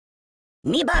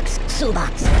Me box, Sue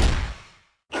box.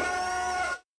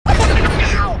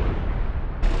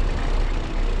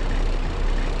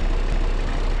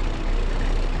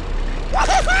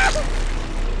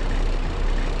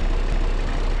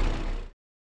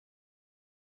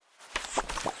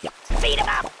 Feed him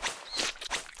up!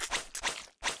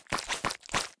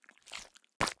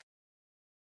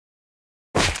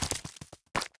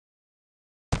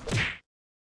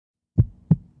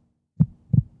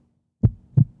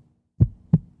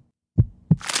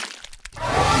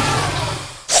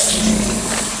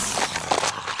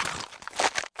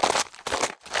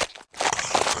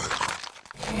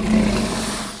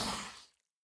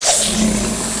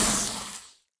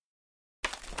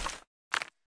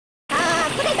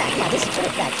 Put it back now, this is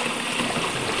perfect.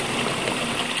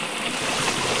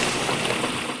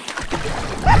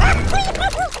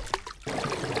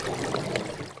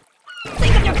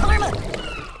 Think of your karma!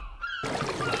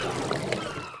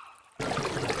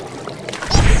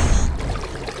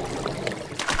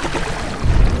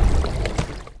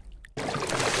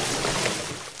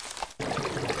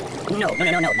 No,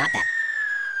 not that.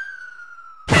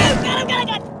 Oh, God!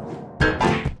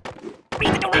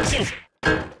 Read the directions!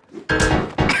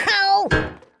 Ow!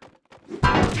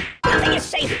 Nothing is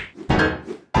safe!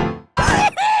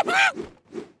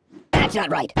 That's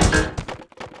not right.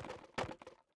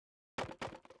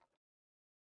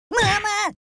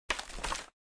 Mama!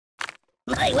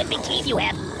 My, what big teeth you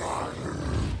have!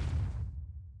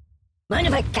 Mind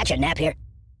if I catch a nap here?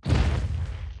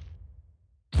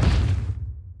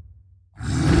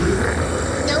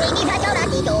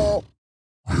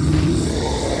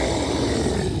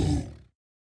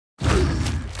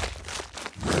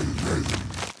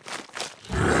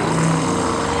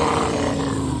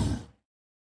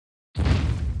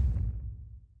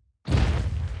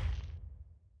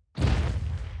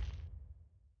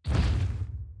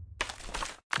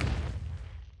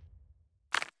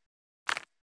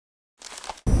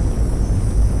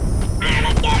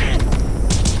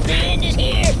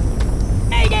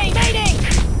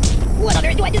 What on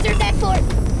earth do I deserve that for?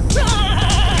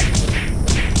 Ah!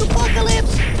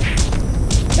 Apocalypse!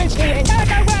 Since the end of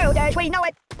the world as we know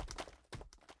it.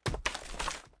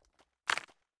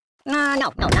 No,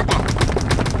 not that.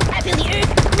 I feel the earth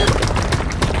move.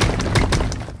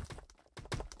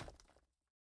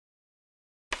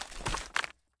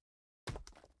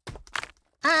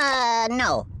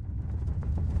 No.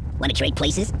 Wanna trade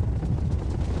places?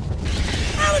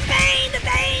 Oh, the pain! The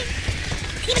pain!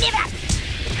 Even if I...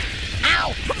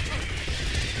 Ow!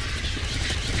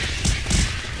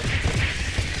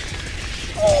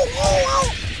 Oh!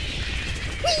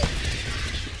 Whee!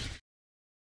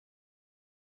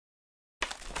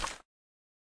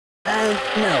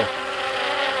 No.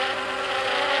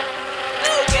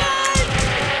 Oh, God!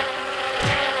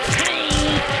 Hey!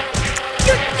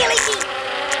 You're killing me!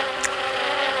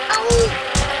 Oh!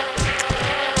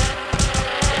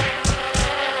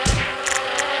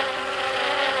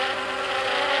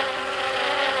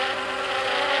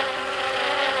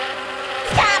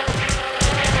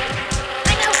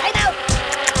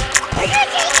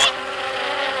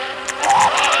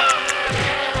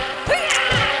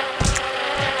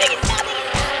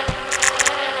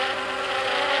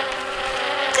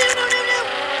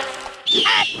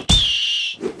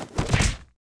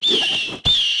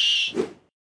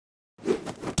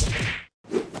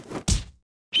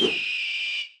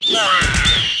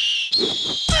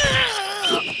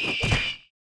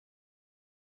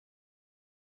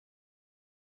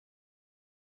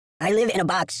 I live in a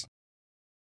box.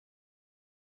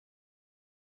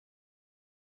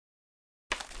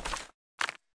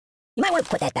 You might want to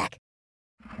put that back.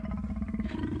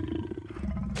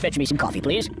 Fetch me some coffee,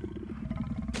 please.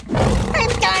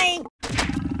 I'm dying!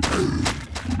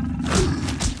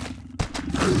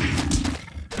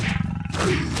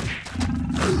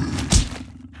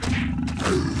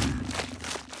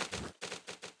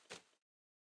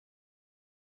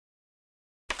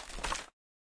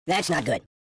 That's not good.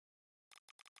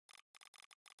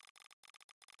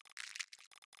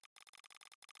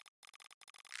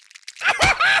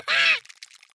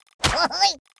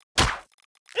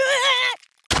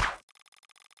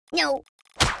 No.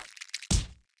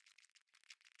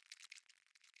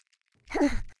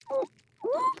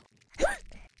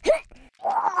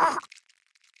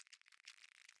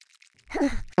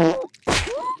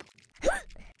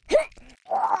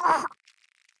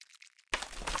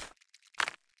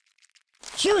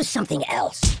 Choose something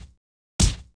else.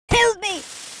 Help me!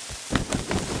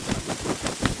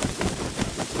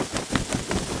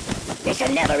 It's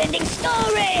a never-ending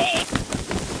story!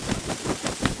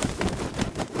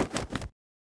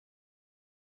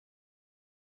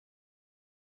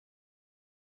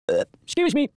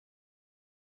 Excuse me.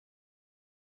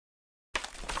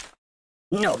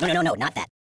 No, not that.